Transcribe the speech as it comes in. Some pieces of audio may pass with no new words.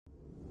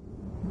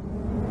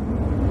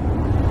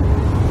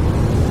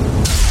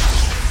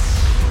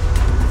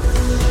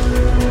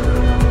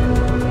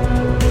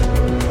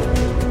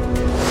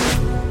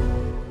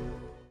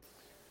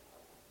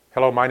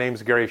Hello, my name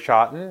is Gary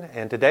Schotten,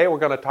 and today we're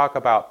going to talk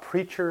about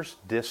preachers'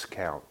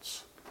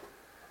 discounts.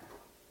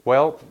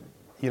 Well,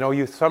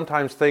 you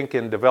sometimes think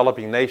in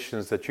developing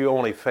nations that you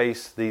only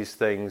face these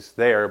things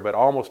there, but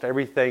almost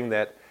everything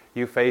that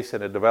you face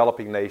in a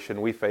developing nation,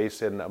 we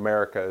face in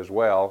America as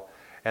well.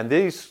 And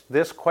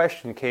this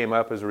question came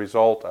up as a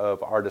result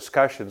of our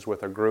discussions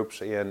with our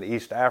groups in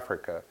East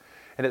Africa.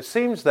 And it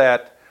seems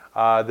that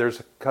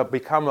there's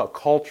become a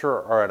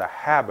culture or a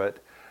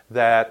habit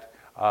that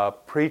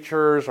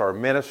preachers or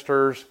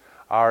ministers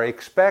are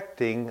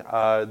expecting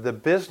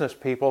the business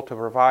people to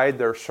provide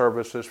their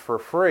services for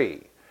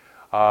free.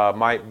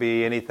 Might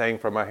be anything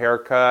from a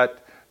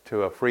haircut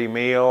to a free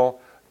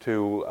meal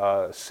to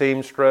a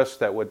seamstress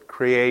that would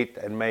create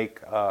and make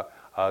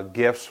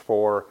gifts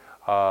for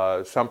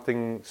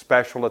something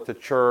special at the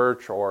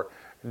church, or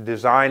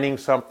designing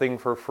something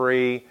for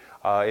free.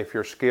 If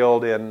you're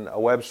skilled in a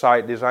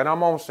website design,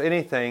 almost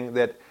anything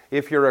that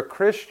if you're a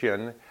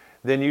Christian,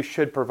 then you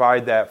should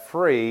provide that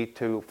free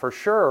to, for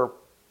sure,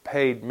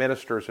 paid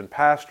ministers and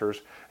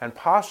pastors, and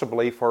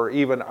possibly for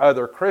even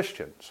other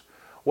Christians.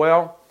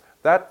 Well,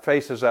 that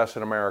faces us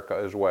in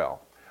America as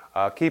well.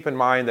 Keep in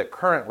mind that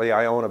currently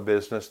I own a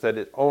business that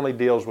it only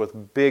deals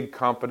with big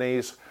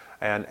companies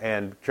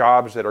and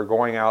jobs that are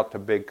going out to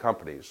big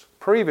companies.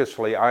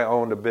 Previously, I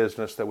owned a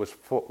business that was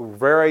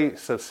very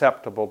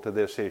susceptible to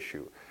this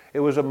issue. It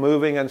was a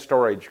moving and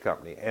storage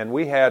company, and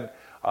we had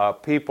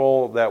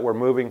people that were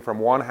moving from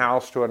one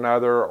house to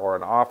another, or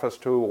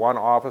one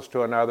office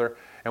to another,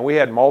 and we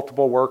had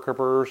multiple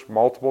workers,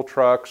 multiple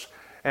trucks.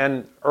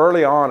 And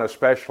early on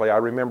especially, I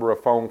remember a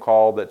phone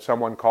call that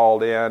someone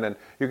called in, and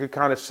you could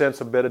kind of sense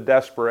a bit of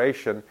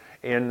desperation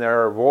in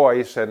their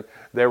voice, and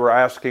they were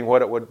asking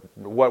what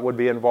would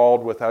be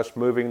involved with us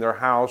moving their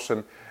house.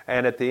 And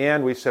at the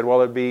end we said,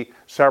 well, it'd be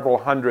several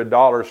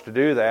 $100s to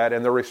do that.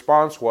 And the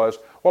response was,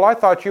 well, I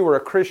thought you were a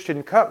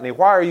Christian company.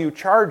 Why are you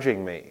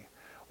charging me?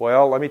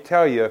 Well, let me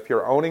tell you, if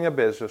you're owning a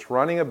business,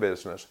 running a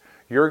business,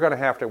 you're going to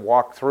have to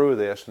walk through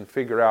this and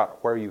figure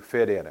out where you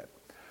fit in it.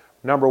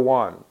 Number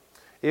one,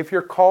 if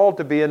you're called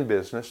to be in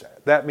business,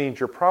 that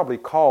means you're probably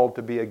called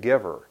to be a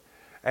giver.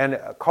 And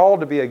called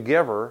to be a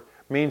giver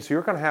means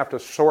you're going to have to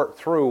sort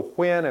through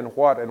when and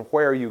what and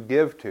where you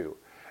give to.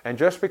 And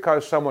just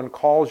because someone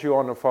calls you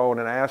on the phone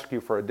and asks you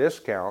for a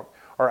discount,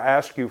 or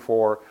asks you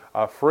for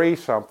a free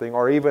something,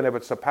 or even if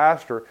it's a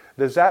pastor,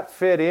 does that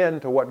fit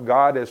into what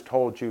God has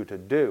told you to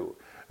do?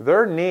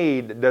 Their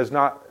need does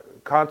not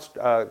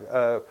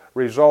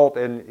result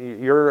in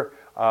your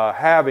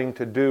having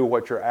to do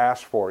what you're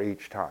asked for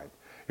each time.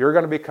 You're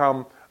going to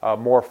become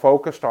more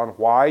focused on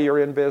why you're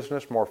in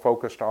business, more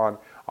focused on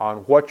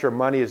what your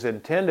money is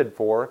intended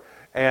for,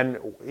 and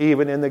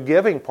even in the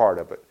giving part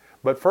of it.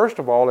 But first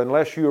of all,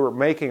 unless you're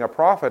making a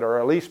profit or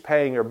at least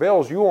paying your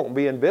bills, you won't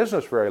be in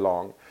business very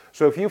long.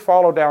 So if you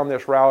follow down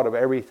this route of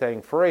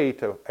everything free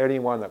to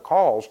anyone that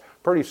calls,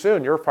 pretty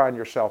soon you'll find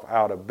yourself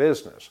out of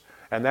business.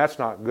 And that's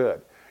not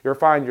good. You'll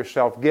find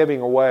yourself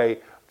giving away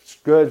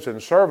goods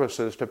and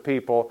services to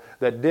people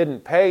that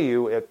didn't pay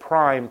you at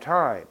prime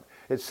time.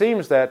 It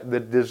seems that the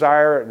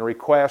desire and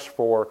request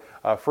for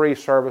free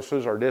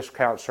services or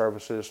discount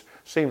services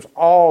seems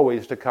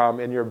always to come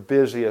in your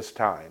busiest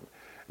time.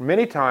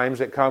 Many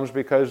times it comes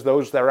because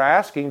those that are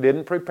asking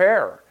didn't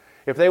prepare.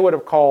 If they would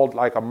have called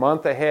like a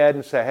month ahead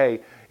and say, hey,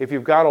 if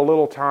you've got a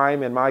little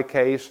time, in my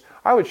case,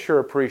 I would sure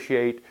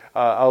appreciate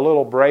a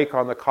little break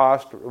on the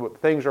cost.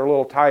 Things are a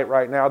little tight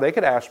right now. They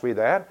could ask me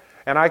that.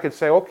 And I could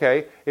say,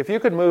 okay, if you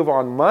could move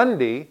on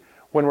Monday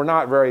when we're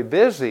not very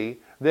busy,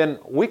 then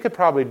we could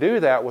probably do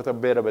that with a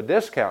bit of a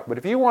discount. But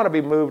if you want to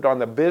be moved on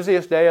the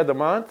busiest day of the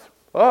month,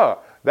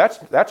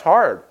 that's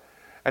hard.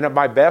 And at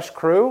my best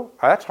crew,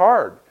 that's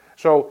hard.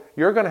 So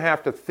you're going to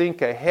have to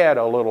think ahead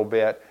a little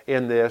bit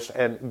in this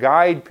and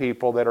guide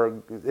people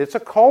it's a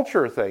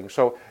culture thing.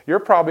 So you're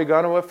probably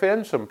going to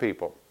offend some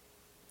people.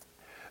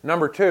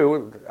 Number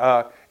two,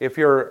 if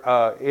you're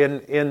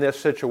in this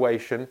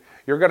situation,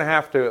 you're going to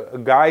have to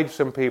guide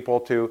some people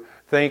to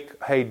think,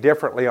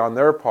 differently on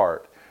their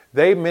part.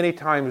 They many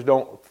times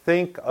don't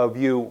think of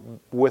you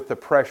with the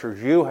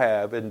pressures you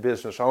have in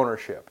business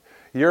ownership.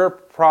 You're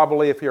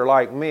probably, if you're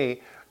like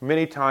me,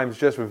 many times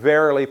just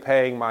verily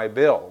paying my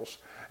bills.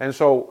 And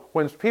so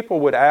when people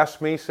would ask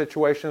me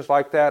situations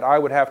like that, I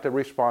would have to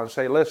respond and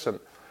say, listen,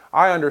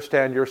 I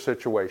understand your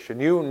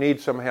situation. You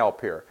need some help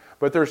here.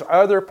 But there's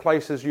other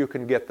places you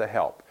can get the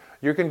help.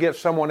 You can get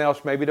someone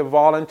else maybe to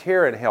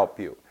volunteer and help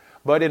you.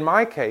 But in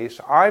my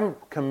case, I'm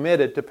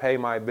committed to pay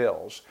my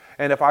bills.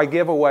 And if I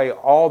give away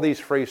all these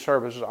free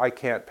services, I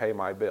can't pay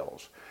my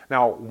bills.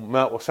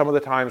 Now, some of the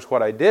times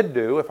what I did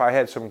do, if I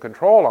had some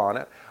control on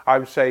it, I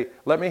would say,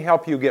 let me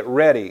help you get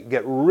ready,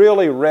 get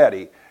really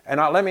ready. And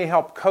let me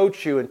help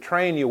coach you and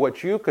train you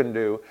what you can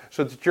do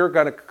so that you're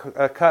going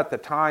to cut the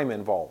time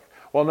involved.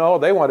 Well, no,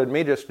 they wanted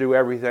me just to do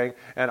everything.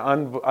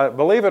 And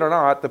believe it or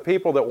not, the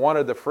people that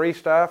wanted the free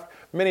stuff,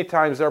 many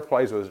times their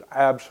place was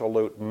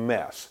absolute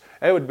mess.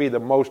 It would be the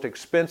most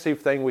expensive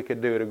thing we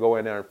could do to go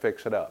in there and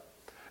fix it up.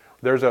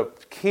 There's a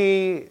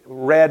key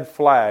red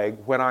flag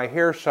when I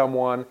hear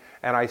someone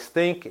and I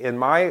think in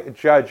my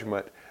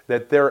judgment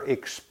that they're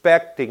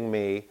expecting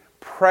me,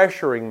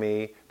 pressuring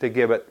me to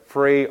give it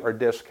free or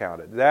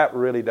discounted. That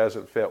really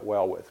doesn't fit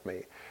well with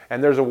me.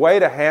 And there's a way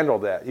to handle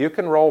that. You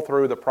can roll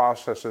through the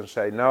process and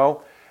say,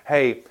 no,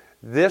 hey,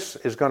 this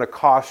is going to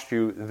cost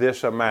you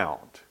this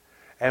amount.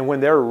 And when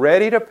they're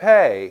ready to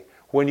pay,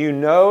 when you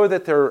know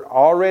that they're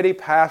already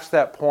past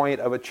that point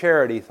of a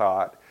charity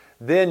thought,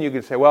 then you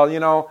can say, well, you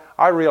know,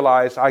 I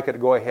realize I could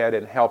go ahead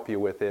and help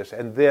you with this,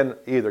 and then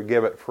either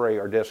give it free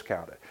or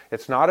discount it.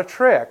 It's not a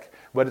trick,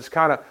 but it's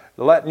kind of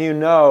letting you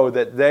know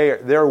that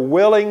they're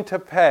willing to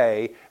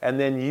pay, and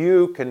then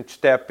you can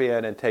step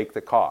in and take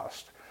the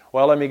cost.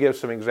 Well, let me give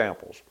some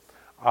examples.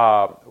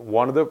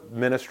 One of the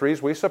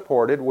ministries we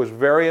supported was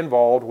very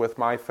involved with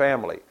my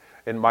family,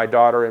 and my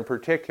daughter in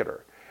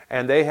particular.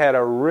 And they had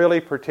a really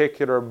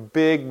particular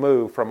big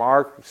move from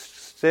our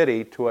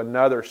city to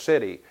another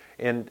city,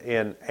 and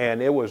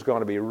it was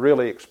going to be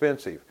really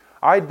expensive.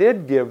 I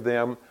did give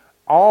them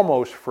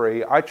almost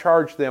free. I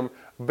charged them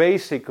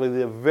basically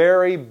the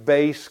very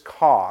base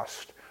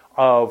cost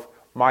of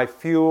my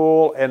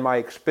fuel and my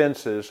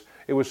expenses.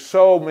 It was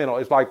so minimal.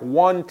 It's like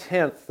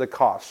 1/10 the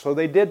cost. So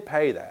they did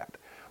pay that.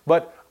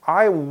 But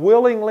I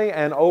willingly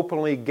and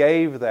openly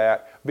gave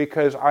that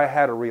because I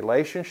had a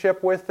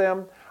relationship with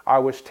them. I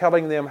was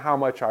telling them how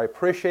much I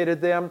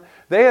appreciated them.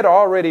 They had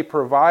already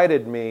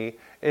provided me,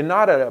 and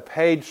not at a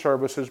paid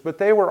services, but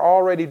they were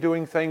already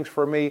doing things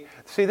for me.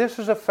 See, this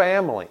is a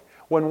family.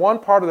 When one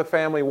part of the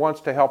family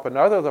wants to help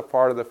another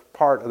part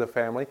of the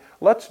family,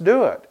 let's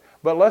do it.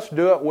 But let's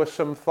do it with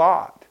some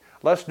thought.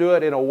 Let's do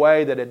it in a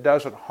way that it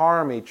doesn't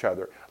harm each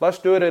other. Let's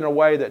do it in a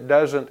way that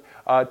doesn't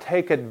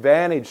take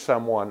advantage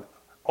someone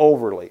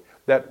overly,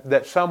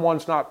 that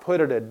someone's not put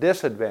at a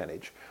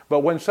disadvantage. But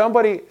when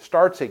somebody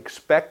starts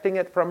expecting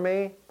it from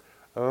me,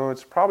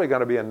 it's probably going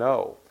to be a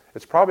no.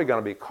 It's probably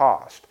going to be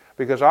cost.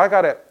 Because I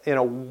got to, in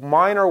a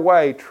minor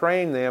way,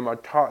 train them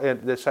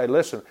to say,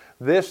 listen,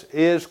 this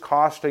is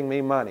costing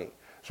me money.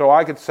 So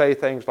I could say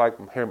things like,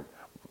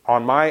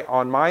 on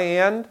my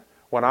end,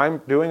 when I'm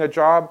doing a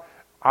job,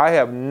 I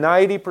have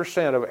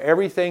 90% of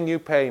everything you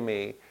pay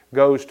me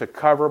goes to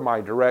cover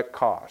my direct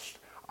costs.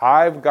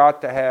 I've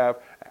got to have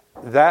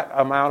that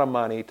amount of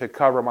money to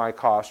cover my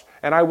costs,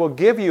 and I will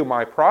give you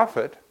my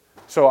profit,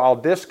 so I'll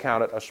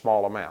discount it a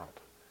small amount.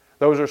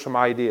 Those are some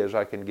ideas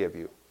I can give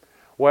you.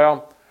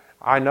 Well,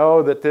 I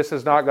know that this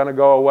is not going to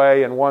go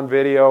away in one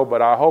video,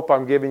 but I hope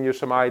I'm giving you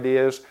some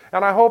ideas,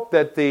 and I hope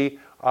that the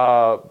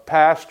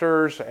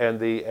pastors and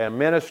the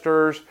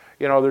ministers,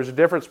 there's a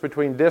difference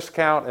between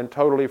discount and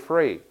totally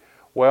free.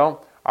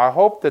 Well, I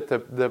hope that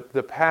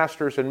the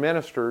pastors and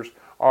ministers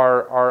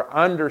are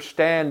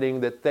understanding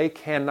that they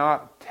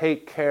cannot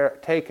take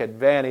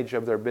advantage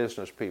of their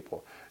business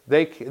people.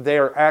 They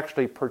are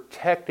actually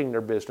protecting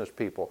their business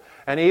people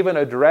and even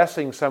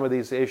addressing some of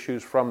these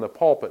issues from the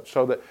pulpit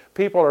so that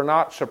people are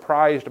not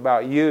surprised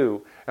about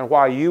you and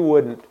why you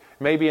wouldn't.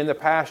 Maybe in the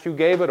past you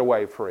gave it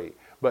away free.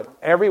 But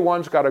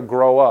everyone's got to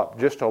grow up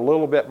just a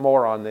little bit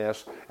more on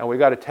this, and we've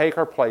got to take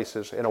our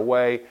places in a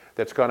way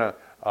that's going to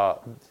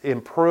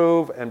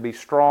improve and be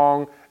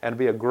strong and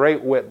be a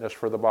great witness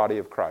for the body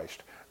of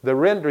Christ. The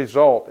end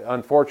result,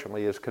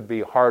 unfortunately, could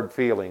be hard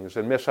feelings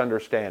and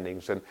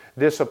misunderstandings and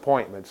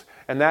disappointments,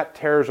 and that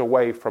tears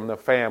away from the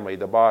family,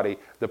 the body,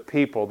 the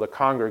people, the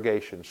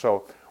congregation.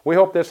 So we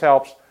hope this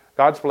helps.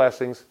 God's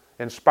blessings,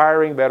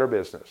 inspiring better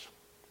business.